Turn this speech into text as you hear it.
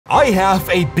I have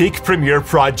a big Premiere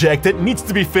project that needs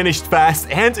to be finished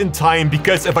fast and in time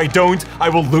because if I don't, I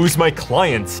will lose my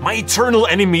client. My eternal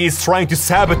enemy is trying to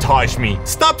sabotage me.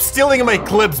 Stop stealing my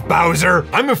clips, Bowser.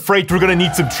 I'm afraid we're gonna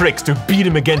need some tricks to beat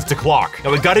him against the clock.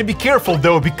 Now I gotta be careful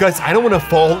though because I don't wanna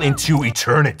fall into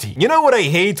eternity. You know what I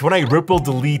hate? When I ripple,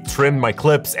 delete, trim my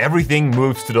clips, everything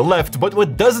moves to the left, but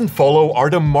what doesn't follow are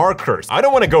the markers. I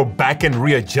don't wanna go back and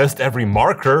readjust every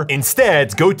marker.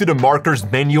 Instead, go to the markers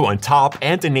menu on top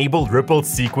and enable ripple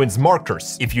sequence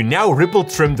markers. If you now ripple,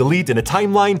 trim, delete in a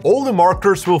timeline, all the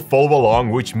markers will follow along,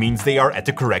 which means they are at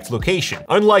the correct location.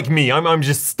 Unlike me, I'm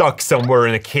just stuck somewhere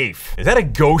in a cave. Is that a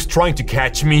ghost trying to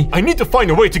catch me? I need to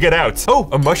find a way to get out. Oh,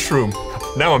 a mushroom.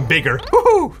 Now I'm bigger.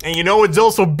 Woohoo! And you know what's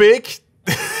also big?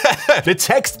 The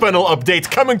text panel update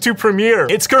coming to Premiere.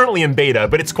 It's currently in beta,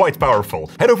 but it's quite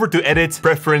powerful. Head over to Edit,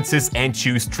 Preferences, and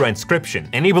choose Transcription.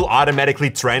 Enable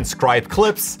automatically transcribe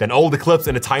clips, then all the clips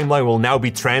in the timeline will now be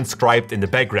transcribed in the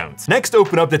background. Next,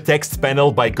 open up the text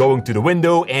panel by going to the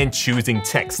window and choosing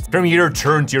text. Premiere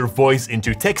turned your voice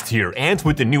into text here, and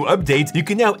with the new update, you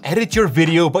can now edit your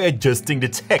video by adjusting the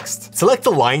text. Select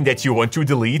the line that you want to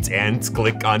delete and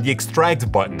click on the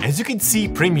Extract button. As you can see,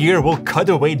 Premiere will cut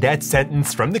away that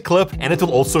sentence from the clip and it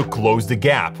will also close the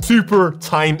gap. Super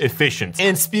time efficient.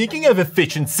 And speaking of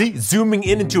efficiency, zooming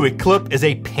in into a clip is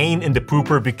a pain in the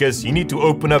pooper because you need to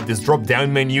open up this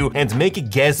drop-down menu and make a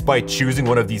guess by choosing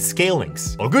one of these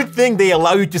scalings. Well, good thing they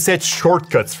allow you to set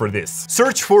shortcuts for this.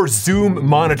 Search for zoom,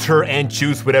 monitor, and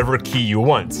choose whatever key you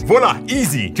want. Voila,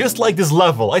 easy. Just like this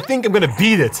level. I think I'm gonna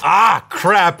beat it. Ah,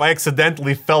 crap, I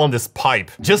accidentally fell on this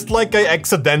pipe. Just like I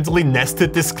accidentally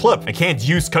nested this clip. I can't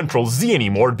use Ctrl-Z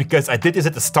anymore because I did this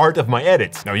at the start of my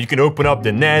edit. Now you can open up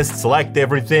the nest, select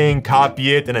everything,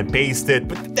 copy it, and then paste it,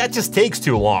 but that just takes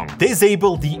too long.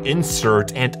 Disable the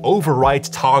insert and override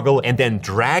toggle and then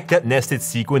drag that nested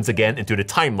sequence again into the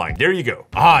timeline. There you go.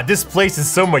 Ah, this place is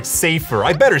so much safer.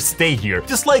 I better stay here.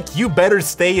 Just like you better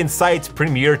stay inside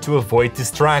Premiere to avoid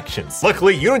distractions.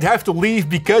 Luckily, you don't have to leave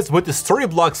because with the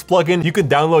Storyblocks plugin, you can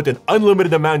download an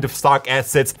unlimited amount of stock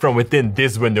assets from within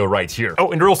this window right here.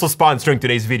 Oh, and they're also sponsoring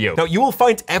today's video. Now, you will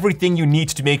find everything you need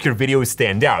to make your videos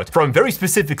stand out. From very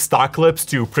specific stock clips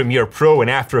to Premiere Pro and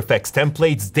After Effects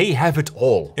templates, they have it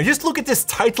all. Now just look at this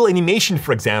title animation,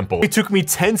 for example. It took me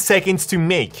 10 seconds to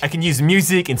make. I can use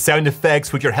music and sound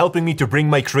effects, which are helping me to bring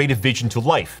my creative vision to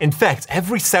life. In fact,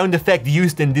 every sound effect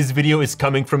used in this video is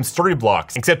coming from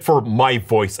Storyblocks, except for my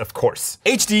voice, of course.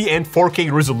 HD and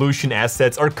 4K resolution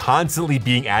assets are constantly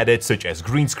being added, such as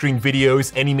green screen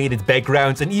videos, animated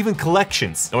backgrounds, and even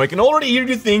collections. Now I can already hear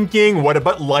you thinking, what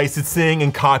about licensing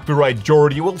and copyright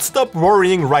Jordy? Well, stop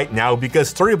worrying right now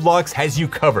because Storyblocks has you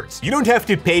covered. You don't have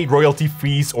to pay royalty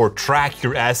fees or track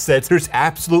your assets. There's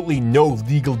absolutely no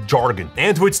legal jargon.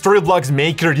 And with Storyblocks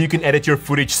Maker, you can edit your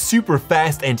footage super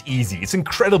fast and easy. It's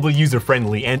incredibly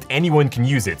user-friendly and anyone can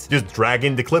use it. Just drag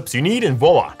in the clips you need and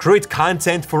voila. Create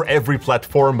content for every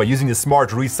platform by using the smart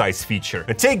resize feature.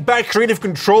 And take back creative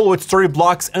control with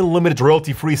Storyblocks unlimited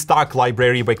royalty-free stock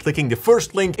library by clicking the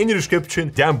first link in the description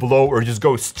down below or just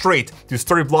go straight to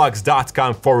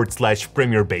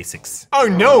storyblocks.com/Premiere Basics. Oh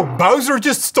no, Bowser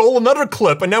just stole another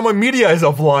clip and now my media is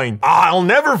offline. I'll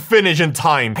never finish in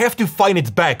time. I have to find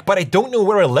it back, but I don't know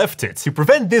where I left it. To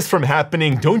prevent this from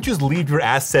happening, don't just leave your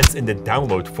assets in the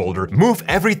download folder. Move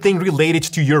everything related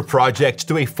to your project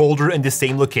to a folder in the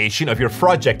same location of your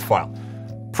project file.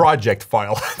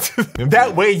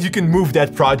 That way you can move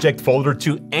that project folder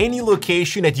to any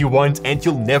location that you want and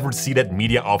you'll never see that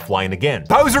media offline again.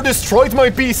 Bowser destroyed my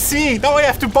PC! Now I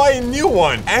have to buy a new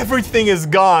one! Everything is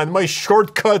gone. My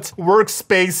shortcuts,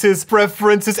 workspaces,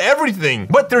 preferences, everything.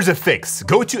 But there's a fix.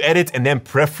 Go to Edit and then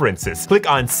Preferences. Click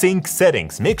on Sync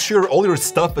Settings. Make sure all your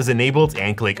stuff is enabled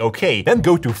and click OK. Then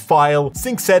go to File,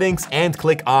 Sync Settings, and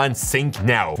click on Sync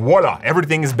Now. Voila!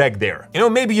 Everything is back there. You know,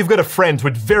 maybe you've got a friend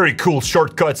with very cool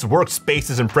shortcuts,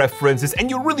 workspaces, and preferences, and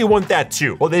you really want that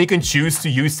too. Well, then you can choose to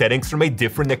use settings from a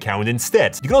different account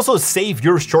instead. You can also save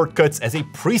your shortcuts as a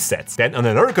preset. Then on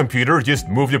another computer, just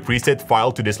move the preset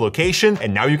file to this location,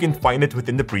 and now you can find it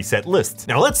within the preset list.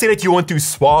 Now, let's say that you want to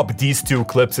swap these two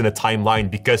clips in a timeline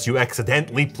because you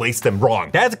accidentally placed them wrong.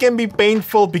 That can be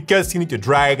painful because you need to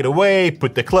drag it away,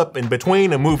 put the clip in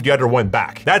between, and move the other one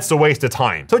back. That's a waste of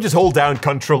time. So just hold down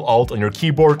Ctrl-Alt on your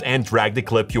keyboard and drag the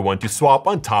clip you want to swap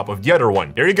on top of the other one.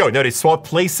 done. There you go. Now they swap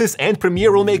places and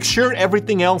Premiere will make sure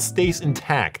everything else stays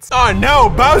intact. Oh no,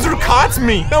 Bowser caught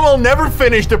me. Now I'll never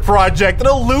finish the project and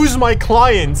I'll lose my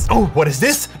clients. Oh, what is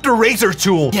this? The razor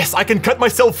tool. Yes, I can cut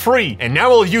myself free. And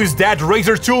now I'll use that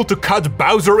razor tool to cut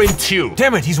Bowser in two.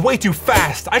 Damn it, he's way too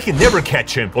fast. I can never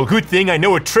catch him. Well, good thing I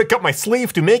know a trick up my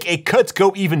sleeve to make a cut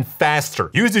go even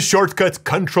faster. Use the shortcut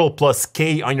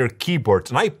Ctrl+K on your keyboard.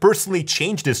 And I personally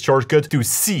changed this shortcut to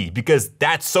C because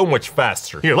that's so much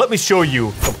faster. Here, let me show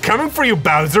you. I'm coming for you,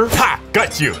 Bowser. Ha!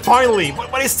 Got you. Finally,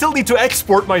 but I still need to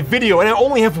export my video and I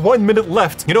only have 1 minute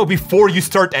left. You know, before you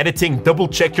start editing, double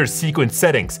check your sequence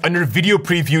settings. Under video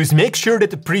previews, make sure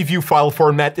that the preview file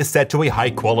format is set to a high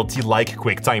quality like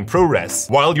QuickTime ProRes.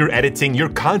 While you're editing, you're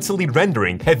constantly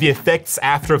rendering heavy effects,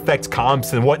 After Effects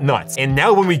comps and whatnot. And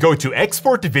now when we go to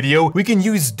export the video, we can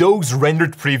use those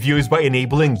rendered previews by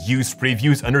enabling Use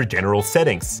Previews under General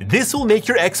Settings. This will make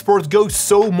your export go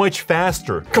so much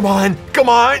faster. Come on, come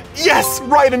on. Yes,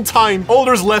 right in time. All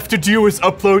there's left to do is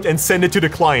upload and send it to the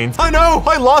client. I know,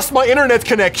 I lost my internet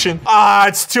connection. Ah,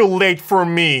 it's too late for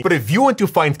me. But if you want to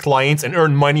find clients and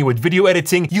earn money with video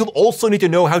editing, you'll also need to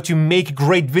know how to make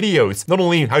great videos. Not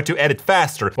only how to edit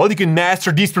faster, well, you can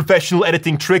master these professional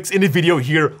editing tricks in the video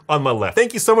here on my left.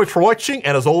 Thank you so much for watching,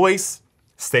 and as always,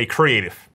 stay creative.